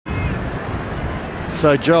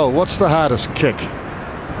So Joel, what's the hardest kick?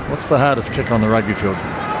 What's the hardest kick on the rugby field?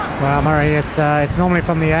 Well, Murray, it's normally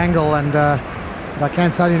from the angle, and but I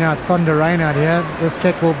can tell you now it's starting to rain out here. This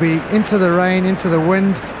kick will be into the rain, into the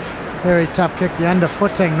wind. Very tough kick. The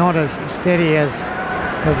underfooting not as steady as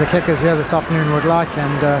the kickers here this afternoon would like,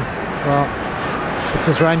 and well, if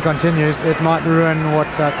this rain continues, it might ruin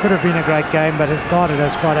what could have been a great game, but has started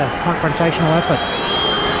as quite a confrontational effort.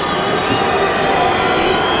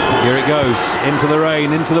 Here it goes, into the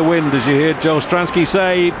rain, into the wind, as you hear Joel Stransky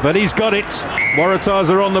say, but he's got it.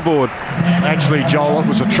 Waratahs are on the board. Actually, Joel, it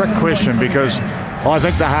was a trick question, because I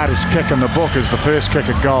think the hardest kick in the book is the first kick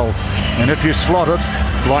at goal. And if you slot it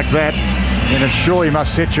like that, then it surely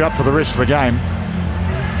must set you up for the rest of the game.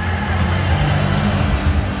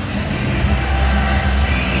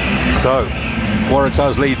 So,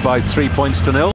 Waratahs lead by 3 points to 0.